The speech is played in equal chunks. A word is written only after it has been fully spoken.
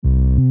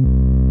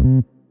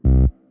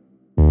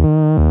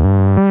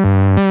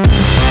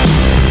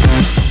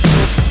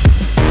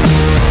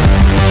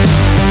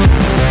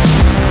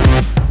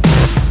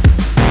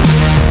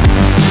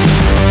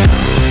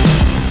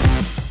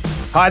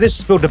Hi, this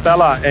is Phil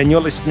DeBella, and you're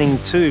listening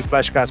to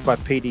Flashcast by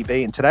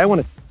PDB. And today I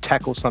want to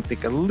tackle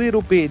something a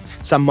little bit,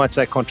 some might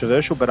say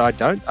controversial, but I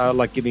don't. I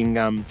like giving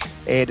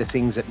air to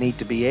things that need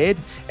to be aired.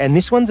 And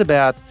this one's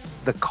about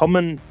the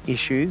common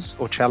issues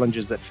or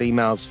challenges that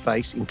females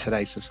face in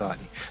today's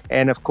society.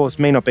 And of course,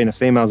 me not being a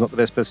female is not the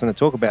best person to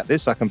talk about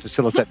this. I can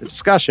facilitate the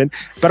discussion.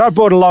 But I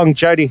brought along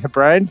Jody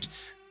Hebrand.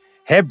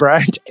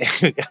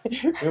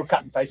 We'll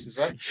cut and faces,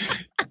 right?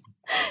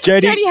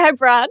 Jody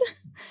Hebrand.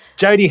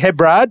 Jody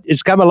Hebrand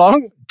has come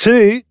along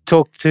to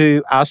talk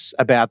to us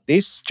about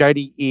this.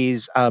 Jody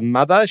is a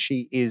mother.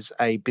 She is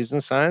a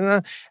business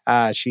owner.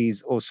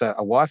 She's also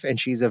a wife, and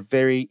she's a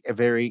very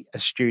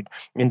astute,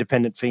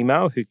 independent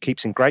female who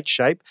keeps in great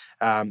shape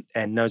and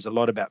knows a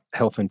lot about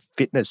health and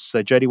fitness.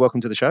 So, Jody, welcome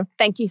to the show.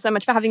 Thank you so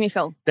much for having me,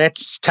 Phil.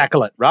 Let's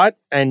tackle it, right?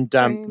 And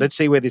let's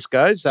see where this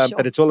goes. Sure.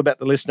 But it's all about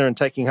the listener and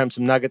taking home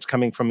some nuggets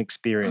coming from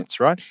experience,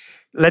 right?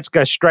 Let's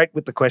go straight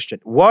with the question.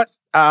 What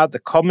are the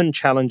common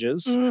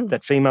challenges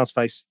that females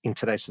face in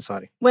today's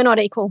society? We're not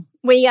equal.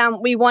 We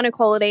want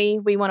equality.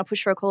 We want to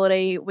push for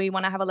equality. We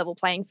want to have a level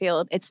playing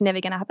field. It's never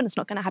going to happen. It's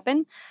not going to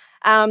happen.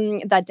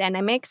 The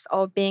dynamics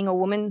of being a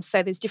woman,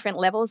 so there's different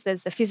levels.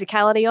 There's the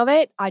physicality of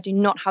it. I do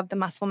not have the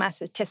muscle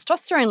mass as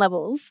testosterone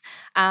levels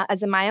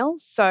as a male.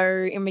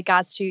 So in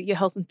regards to your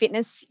health and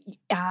fitness,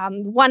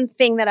 one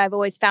thing that I've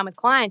always found with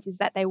clients is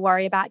that they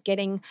worry about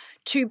getting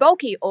too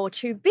bulky or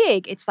too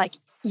big. It's like,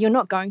 you're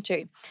not going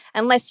to,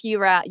 unless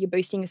you're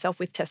boosting yourself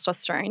with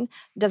testosterone.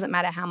 It doesn't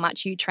matter how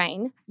much you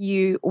train,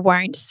 you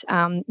won't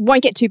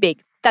get too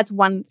big. That's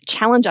one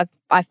challenge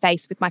I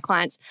face with my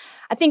clients.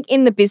 I think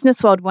in the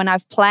business world, when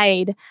I've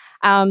played,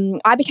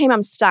 I became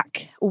unstuck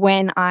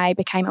when I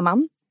became a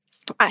mum.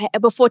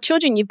 Before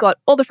children, you've got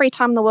all the free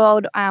time in the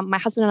world. My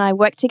husband and I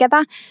worked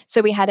together, so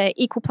we had an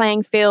equal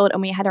playing field,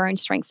 and we had our own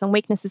strengths and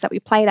weaknesses that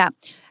we played at.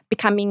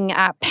 Becoming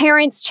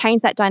parents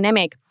changed that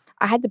dynamic.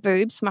 I had the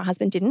boobs, my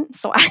husband didn't,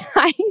 so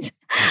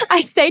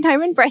I stayed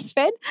home and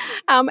breastfed,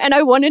 and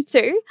I wanted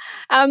to.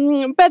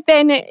 But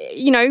then,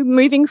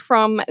 moving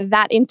from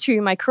that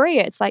into my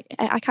career, it's like,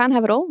 I can't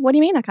have it all. What do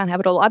you mean I can't have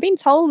it all? I've been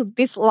told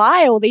this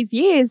lie all these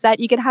years that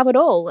you can have it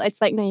all.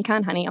 It's like, no, you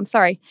can't, honey. I'm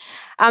sorry.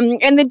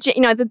 And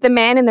the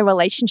man in the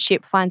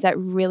relationship finds that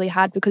really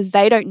hard because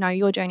they don't know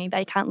your journey.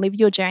 They can't live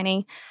your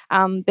journey.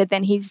 But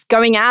then he's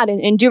going out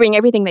and doing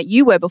everything that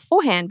you were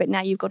beforehand, but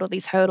now you've got all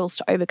these hurdles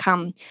to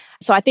overcome.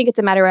 So I think it's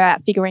a matter of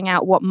figuring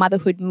out what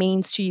motherhood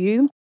means to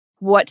you,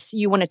 what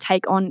you want to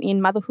take on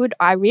in motherhood.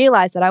 I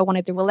realized that I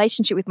wanted the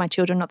relationship with my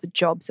children, not the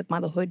jobs of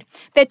motherhood.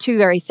 They're two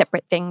very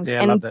separate things.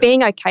 Yeah, and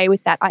being okay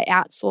with that, I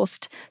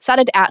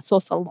started to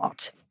outsource a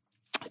lot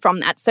from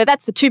that. So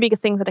that's the two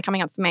biggest things that are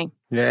coming up for me.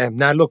 Yeah.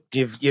 No, look,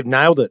 you've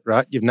nailed it,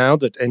 right? You've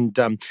nailed it. And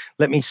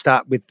let me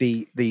start with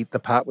the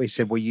part where you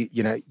said, well,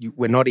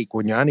 we're not equal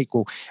and you're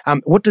unequal.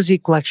 What does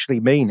equal actually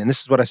mean? And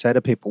this is what I say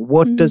to people.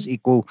 What does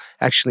equal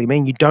actually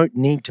mean? You don't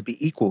need to be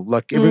equal.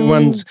 Like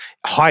everyone's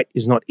height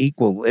is not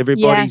equal.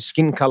 Everybody's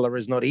skin color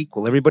is not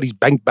equal. Everybody's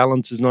bank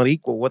balance is not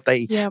equal. What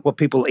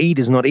people eat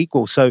is not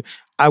equal. So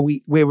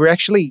we're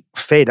actually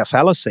fed a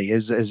fallacy,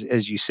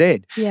 as you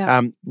said,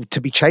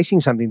 to be chasing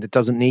something that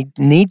doesn't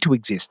need to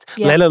exist,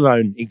 let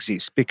alone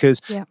exist.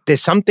 Because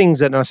there's some things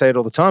that, and I say it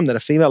all the time, that a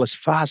female is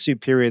far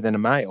superior than a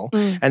male,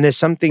 and there's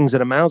some things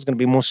that a male is going to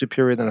be more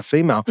superior than a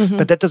female,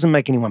 but that doesn't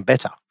make anyone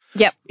better.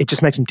 Yep. It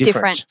just makes them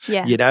different.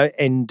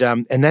 And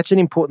that's an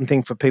important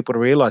thing for people to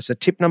realize. So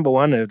tip number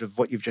one of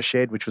what you've just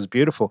shared, which was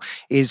beautiful,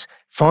 is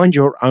find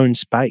your own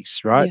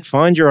space, right? Yeah.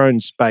 Find your own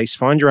space,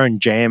 find your own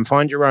jam,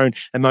 find your own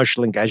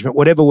emotional engagement,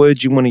 whatever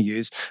words you want to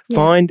use. Yeah.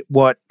 Find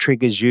what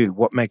triggers you,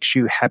 what makes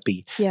you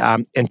happy,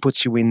 and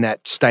puts you in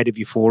that state of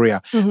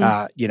euphoria,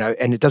 and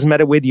it doesn't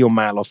matter whether you're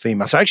male or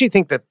female. So I actually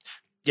think that,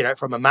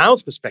 from a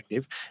male's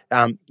perspective,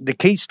 the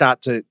key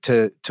start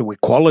to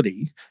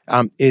equality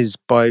is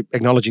by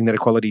acknowledging that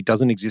equality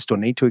doesn't exist or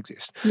need to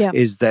exist,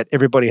 is that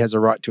everybody has a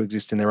right to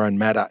exist in their own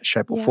matter,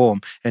 shape or form,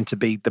 and to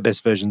be the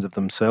best versions of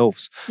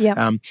themselves.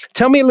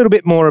 Tell me a little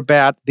bit more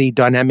about the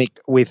dynamic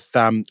with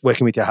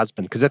working with your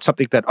husband, because that's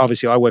something that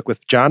obviously I work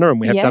with Jana and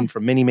we have done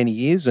for many, many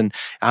years. And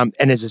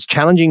as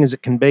challenging as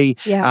it can be,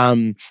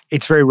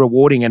 it's very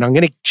rewarding. And I'm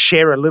going to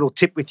share a little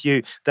tip with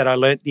you that I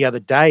learned the other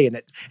day, and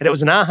it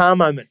was an aha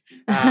moment.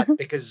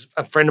 Because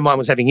a friend of mine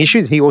was having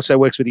issues. He also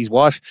works with his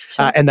wife,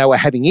 and they were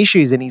having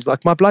issues. And he's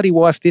like, my bloody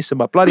wife this, and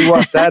my bloody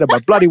wife that, and my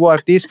bloody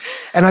wife this.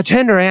 And I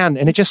turned around,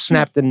 and it just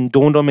snapped and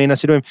dawned on me. And I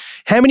said to him,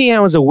 how many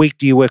hours a week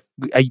do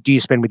you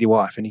spend with your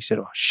wife? And he said,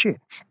 oh,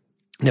 shit.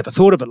 Never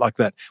thought of it like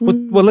that.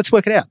 Well, let's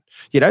work it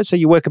out. So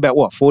you work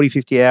about 40,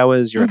 50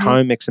 hours. You're at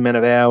home X amount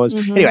of hours.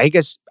 Anyway, he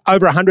goes,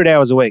 over 100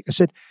 hours a week. I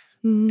said,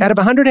 out of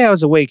 100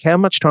 hours a week, how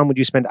much time would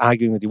you spend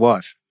arguing with your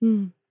wife?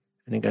 And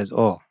he goes,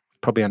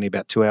 probably only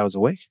about 2 hours a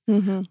week.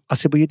 I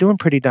said, well, you're doing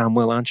pretty darn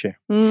well, aren't you?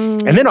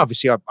 And then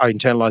obviously I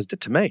internalized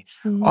it to me.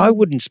 I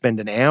wouldn't spend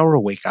an hour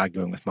a week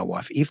arguing with my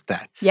wife, if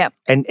that.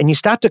 And you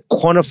start to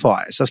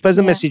quantify it. So I suppose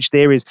the message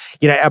there is,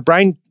 our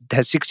brain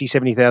has 60,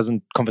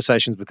 70,000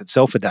 conversations with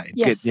itself a day,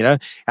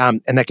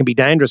 and that can be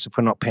dangerous if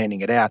we're not panning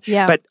it out.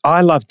 But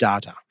I love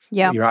data.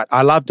 Yeah. You're right.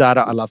 I love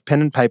data. I love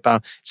pen and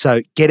paper.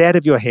 So get out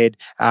of your head,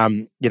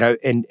 and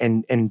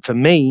for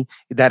me,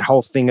 that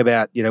whole thing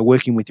about,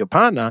 working with your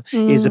partner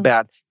is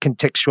about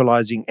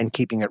contextualizing and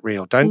keeping it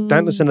real. Don't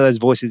listen to those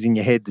voices in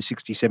your head, the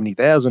 60,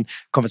 70,000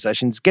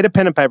 conversations. Get a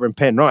pen and paper and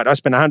pen. Right. I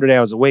spend 100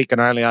 hours a week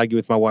and I only argue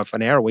with my wife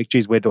an hour a week.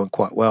 Geez, we're doing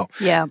quite well.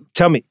 Yeah.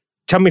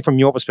 Tell me from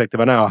your perspective.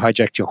 I know I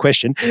hijacked your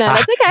question. No,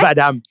 that's okay.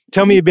 But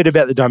tell me a bit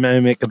about the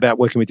dynamic about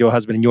working with your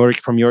husband and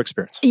from your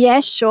experience. Yeah,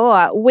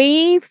 sure.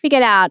 We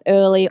figured out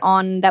early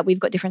on that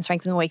we've got different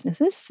strengths and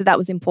weaknesses. So that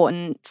was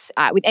important.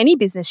 With any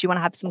business, you want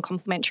to have some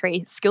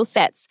complementary skill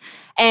sets.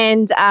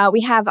 And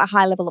we have a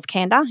high level of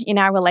candor in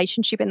our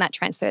relationship, and that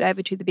transferred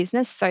over to the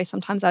business. So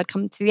sometimes I would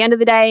come to the end of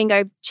the day and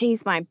go,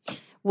 geez, my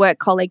work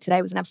colleague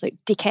today was an absolute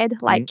dickhead.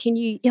 Like,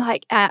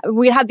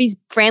 we'd have these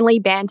friendly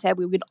banter,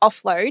 we would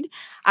offload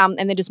and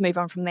then just move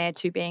on from there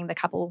to being the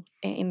couple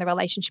in the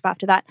relationship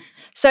after that.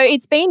 So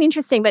it's been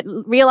interesting, but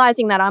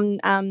realizing that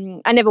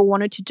I never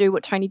wanted to do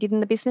what Tony did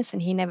in the business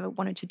and he never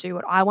wanted to do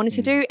what I wanted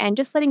to do, and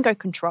just letting go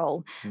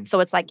control.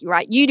 So it's like,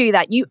 right, you do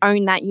that, you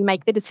own that, you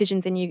make the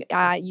decisions, and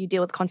you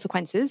deal with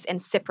consequences,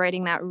 and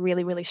separating that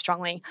really, really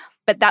strongly.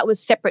 But that was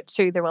separate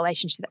to the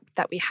relationship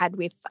that we had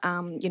with,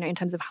 in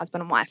terms of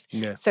husband and wife.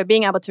 Yeah. So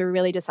being able to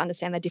really just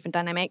understand the different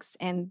dynamics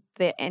and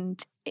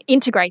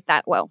integrate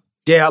that well.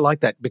 Yeah, I like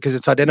that, because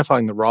it's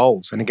identifying the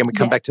roles. And again, we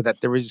come back to that.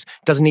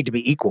 Doesn't need to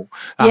be equal.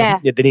 There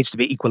needs to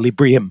be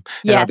equilibrium.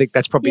 And I think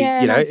that's probably,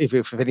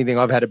 if anything,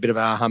 I've had a bit of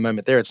an aha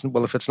moment there. It's,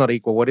 well, if it's not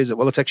equal, what is it?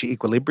 Well, it's actually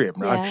equilibrium,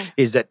 right? Yeah.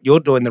 Is that you're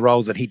doing the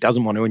roles that he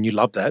doesn't want to, and you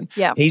love that.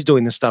 Yeah. He's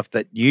doing the stuff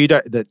that you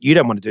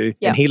don't want to do,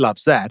 and he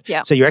loves that.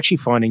 Yeah. So you're actually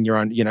finding your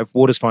own,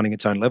 water's finding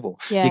its own level.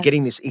 Yes. You're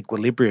getting this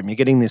equilibrium. You're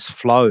getting this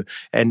flow.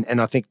 And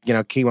I think,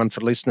 key one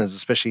for listeners,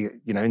 especially,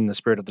 in the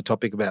spirit of the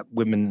topic about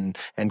women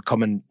and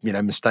common,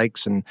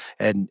 mistakes and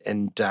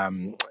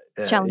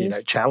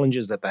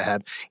challenges that they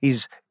have,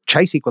 is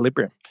chase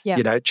equilibrium.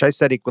 Yeah. Chase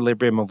that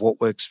equilibrium of what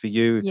works for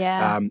you.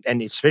 Yeah.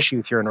 And especially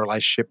if you're in a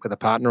relationship with a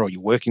partner or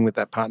you're working with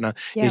that partner,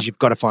 is you've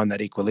got to find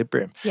that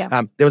equilibrium.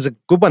 Yeah. There was a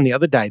good one the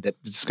other day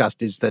that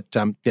discussed is that,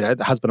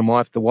 the husband and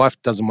wife, the wife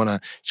doesn't want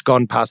to, she's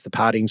gone past the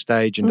partying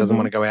stage and doesn't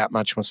want to go out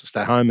much, wants to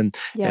stay home and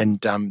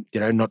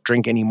not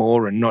drink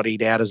anymore and not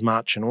eat out as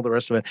much and all the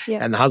rest of it. Yeah.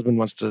 And the husband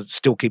wants to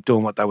still keep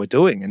doing what they were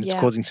doing, and it's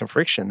causing some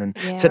friction. And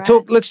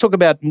let's talk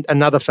about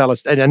another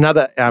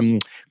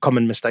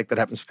common mistake that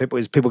happens for people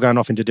is people going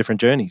off into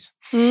different journeys.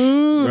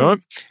 Right.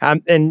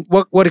 And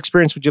what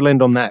experience would you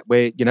lend on that,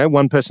 where,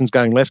 one person's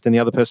going left and the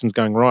other person's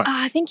going right?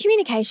 I think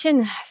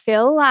communication,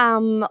 Phil.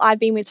 I've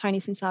been with Tony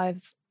since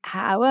I've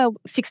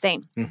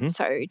 16,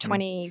 so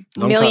 20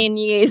 million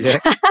years. Yeah.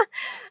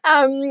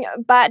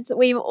 But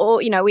we've all,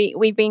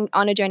 we've been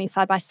on a journey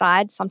side by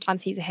side.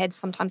 Sometimes he's ahead,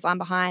 sometimes I'm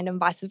behind, and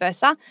vice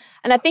versa.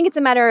 And I think it's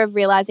a matter of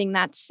realizing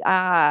that,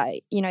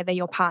 they're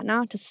your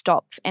partner, to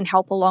stop and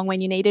help along when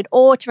you need it,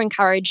 or to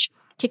encourage,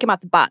 kick him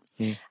up the butt.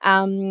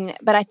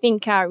 But I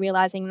think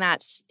realizing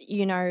that,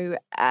 you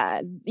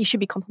should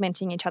be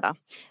complementing each other.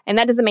 And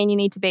that doesn't mean you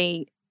need to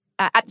be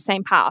at the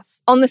same path,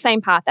 on the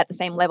same path, at the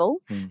same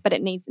level, but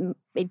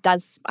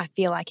I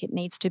feel like it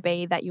needs to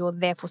be that you're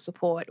there for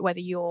support, whether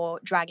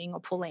you're dragging or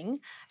pulling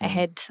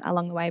ahead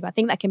along the way. But I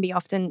think that can be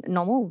often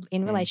normal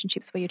in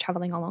relationships where you're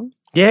traveling along.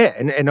 Yeah,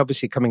 and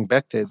obviously coming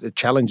back to the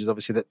challenge is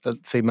obviously that the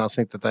females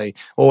think that they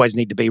always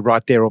need to be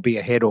right there or be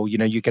ahead, or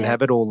you can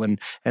have it all. And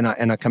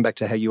I come back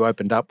to how you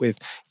opened up with,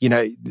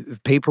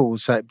 people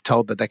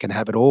told that they can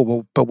have it all.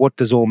 Well, but what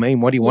does all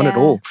mean? What do you want it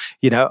all?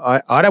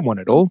 I don't want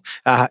it all.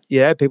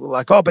 People are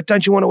like, oh, but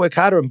don't you want to work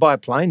harder and buy a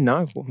plane?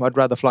 No, I'd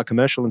rather fly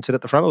commercial and sit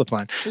at the front of the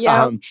plane.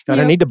 I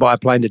don't need to buy a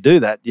plane to do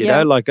that.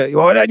 Like, don't you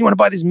want to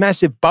buy this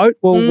massive boat?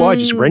 Well, why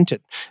just rent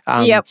it?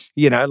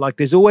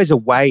 There's always a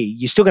way.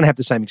 You're still going to have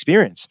the same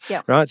experience.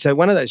 Yep. Right. So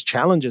one of those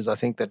challenges I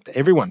think that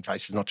everyone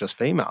faces, not just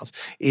females,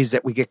 is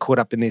that we get caught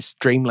up in this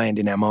dreamland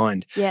in our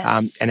mind.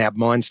 Yes. And our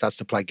mind starts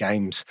to play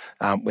games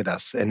with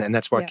us. And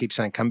that's why I keep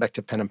saying, come back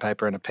to pen and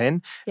paper and a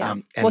pen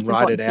and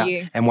write it out.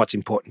 And what's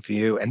important for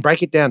you. And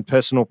break it down: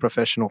 personal,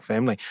 professional,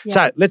 family. Yeah.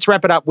 So let's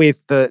wrap it up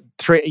with the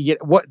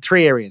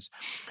three areas.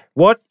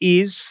 What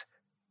is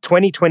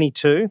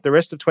 2022, the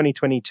rest of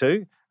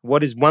 2022,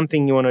 what is one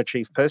thing you want to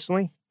achieve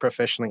personally,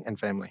 professionally, and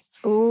family?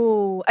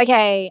 Ooh,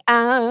 okay.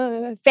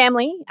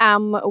 Family.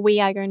 We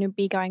are going to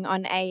be going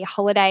on a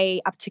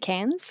holiday up to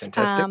Cairns.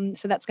 Fantastic.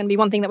 So that's going to be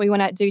one thing that we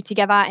want to do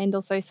together, and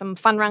also some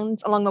fun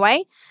runs along the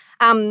way.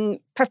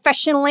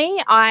 Professionally,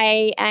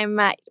 I am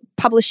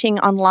publishing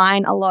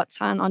online a lot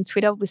on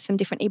Twitter with some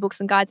different ebooks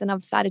and guides, and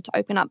I've decided to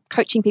open up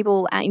coaching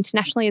people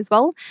internationally as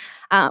well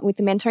with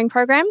the mentoring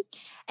program.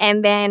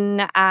 And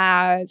then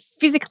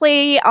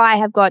physically, I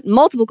have got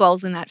multiple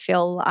goals in that,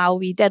 Phil. I'll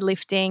be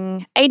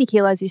deadlifting 80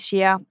 kilos this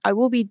year. I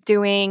will be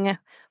doing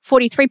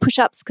 43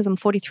 push-ups because I'm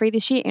 43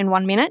 this year in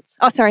 1 minute.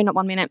 Oh, sorry, not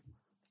 1 minute.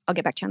 I'll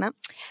get back to you on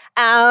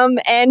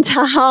that. And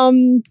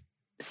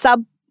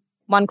sub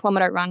 1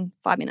 kilometre run,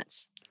 5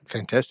 minutes.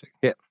 Fantastic.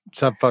 Yeah.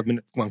 Sub 5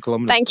 minutes, 1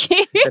 kilometre. Thank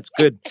you. That's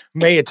good.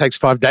 Me, it takes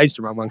 5 days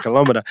to run 1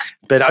 kilometre.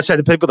 But I say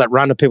the people that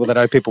run are people that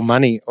owe people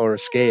money or are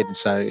scared. And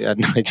so,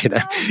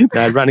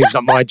 no, running's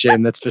not my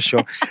jam, that's for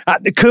sure.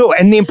 Cool.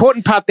 And the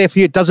important part there for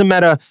you, it doesn't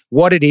matter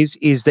what it is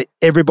that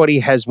everybody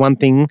has one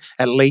thing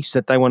at least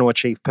that they want to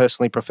achieve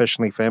personally,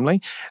 professionally,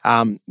 family.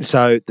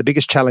 So the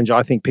biggest challenge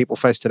I think people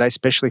face today,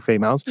 especially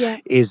females,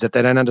 is that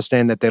they don't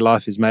understand that their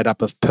life is made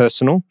up of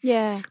personal,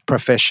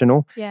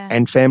 professional,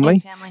 and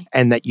family.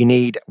 And that you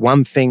need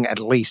one thing at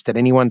least at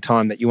any one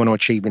time that you want to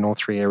achieve in all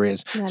 3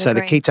 areas. So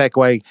the key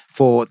takeaway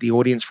for the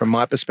audience from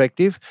my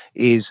perspective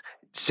is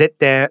sit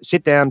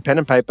down, pen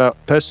and paper,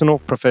 personal,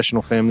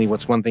 professional, family.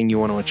 What's one thing you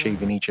want to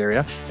achieve in each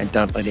area, and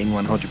don't let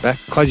anyone hold you back.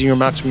 Closing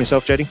remarks from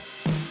yourself, Jodie?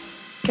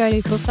 Go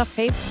do cool stuff,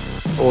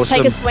 peeps.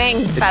 Awesome. Take a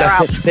swing,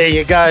 batter up. There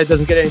you go. It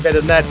doesn't get any better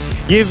than that.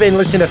 You've been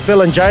listening to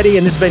Phil and Jodie,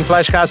 and this has been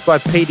Flashcast by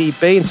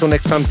PDB. Until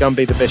next time, go and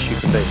be the best you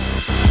can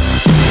be.